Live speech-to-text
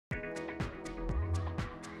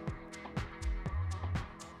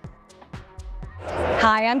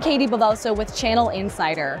Hi, I'm Katie Bavoso with Channel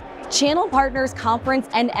Insider. Channel Partners Conference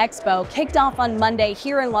and Expo kicked off on Monday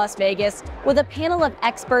here in Las Vegas with a panel of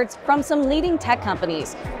experts from some leading tech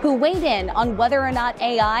companies who weighed in on whether or not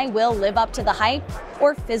AI will live up to the hype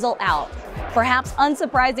or fizzle out. Perhaps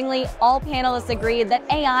unsurprisingly, all panelists agreed that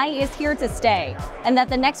AI is here to stay and that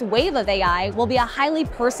the next wave of AI will be a highly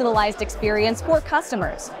personalized experience for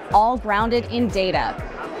customers, all grounded in data.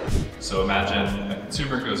 So imagine a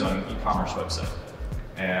consumer goes on an e-commerce website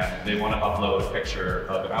and they want to upload a picture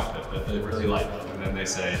of an outfit that they really like. And then they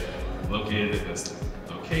say, located at this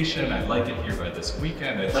location, I'd like it here by this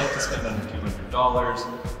weekend, I'd like to spend under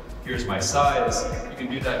 $200, here's my size. You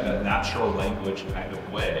can do that in a natural language kind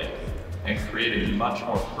of way and create a much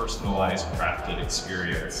more personalized, crafted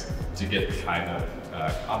experience to get the kind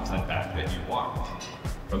of content back that you want.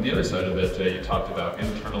 From the other side of it, you talked about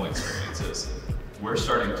internal experiences. We're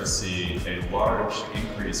starting to see a large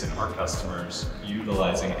increase in our customers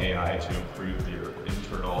utilizing AI to improve their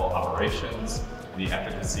internal operations, the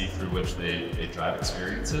efficacy through which they drive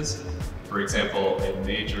experiences. For example, a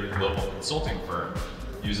major global consulting firm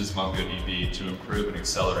uses MongoDB to improve and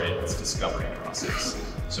accelerate its discovery process.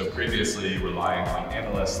 So previously relying on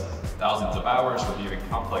analysts, thousands of hours reviewing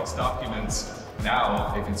complex documents,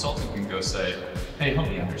 now a consultant can go say, hey, help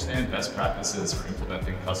me understand best practices for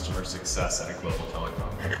implementing customer success at a global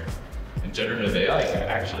telecom company. And generative AI can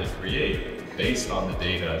actually create, based on the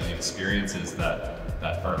data and the experiences that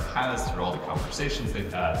that firm has through all the conversations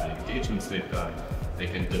they've had, the engagements they've done, they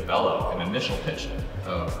can develop an initial pitch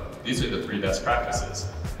of, these are the 3 best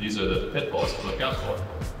practices. These are the pitfalls to look out for.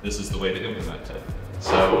 This is the way to implement it.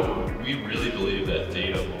 So we really believe that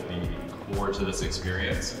data will be core to this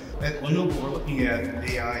experience. At Lenovo, we're looking at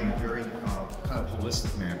AI in a very kind of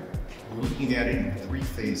holistic manner. We're looking at it in 3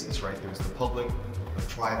 phases, right? There's the public, the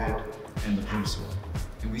private, and the personal.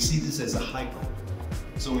 And we see this as a hybrid.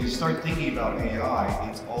 So when you start thinking about AI,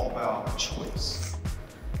 it's all about choice.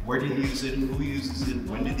 Where do you use it? Who uses it?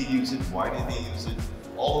 When did they use it? Why did they use it?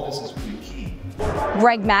 All of this is really key.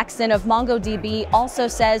 Greg Maxson of MongoDB also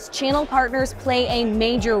says channel partners play a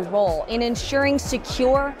major role in ensuring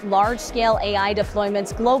secure, large-scale AI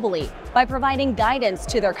deployments globally by providing guidance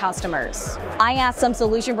to their customers. I asked some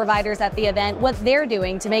solution providers at the event what they're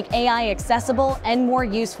doing to make AI accessible and more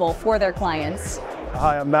useful for their clients.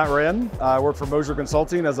 Hi, I'm Matt Wren. I work for Moser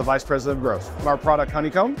Consulting as a Vice President of Growth. Our product,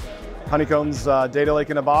 Honeycomb. Honeycomb's data lake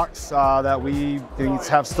in a box that we can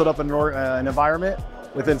have stood up in an environment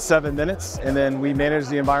within 7 minutes, and then we manage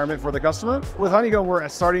the environment for the customer. With Honeycomb, we're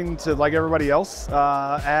starting to, like everybody else,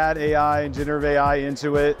 add AI and generative AI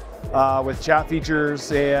into it with chat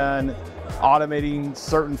features and automating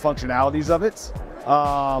certain functionalities of it.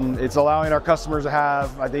 It's allowing our customers to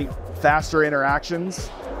have, I think, faster interactions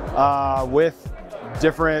with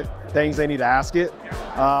different things they need to ask it,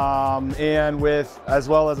 and with, as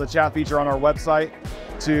well as a chat feature on our website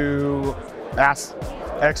to ask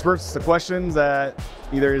experts the questions that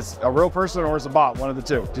either is a real person or is a bot, one of the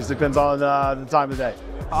two. Just depends on the time of day.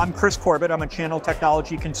 I'm Chris Corbett. I'm a channel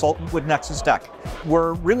technology consultant with Nexus Tech.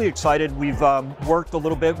 We're really excited. We've worked a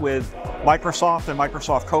little bit with Microsoft and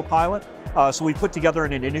Microsoft Copilot. So we put together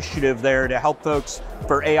an initiative there to help folks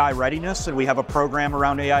for AI readiness, and we have a program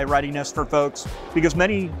around AI readiness for folks because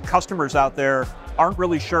many customers out there aren't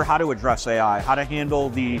really sure how to address AI, how to handle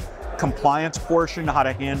the compliance portion, how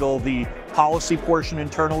to handle the policy portion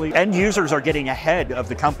internally. End users are getting ahead of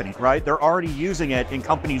the company, right? They're already using it and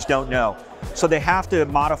companies don't know. So they have to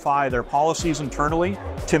modify their policies internally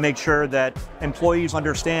to make sure that employees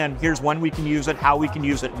understand here's when we can use it, how we can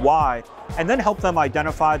use it, why, and then help them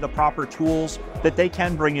identify the proper tools that they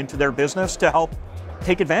can bring into their business to help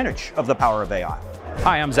take advantage of the power of AI.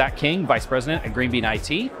 Hi, I'm Zach King, Vice President at Greenbean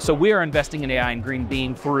IT. So we are investing in AI in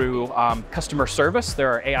Greenbean through customer service. There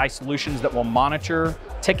are AI solutions that will monitor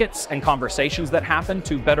tickets and conversations that happen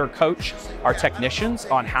to better coach our technicians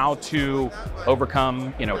on how to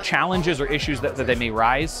overcome, challenges or issues that they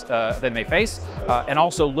may face, and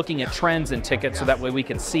also looking at trends in tickets so that way we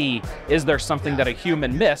can see, is there something that a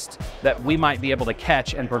human missed that we might be able to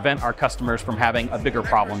catch and prevent our customers from having a bigger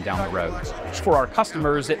problem down the road. For our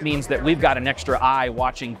customers, it means that we've got an extra eye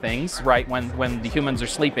watching things, right, when the humans are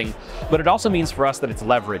sleeping, but it also means for us that it's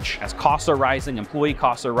leverage. As costs are rising, employee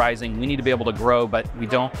costs are rising, we need to be able to grow, but we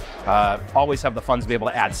don't always have the funds to be able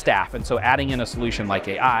to add staff. And so adding in a solution like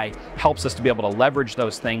AI helps us to be able to leverage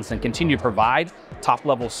those things and continue to provide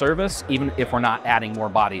top-level service, even if we're not adding more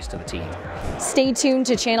bodies to the team. Stay tuned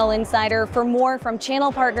to Channel Insider for more from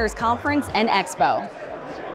Channel Partners Conference and Expo.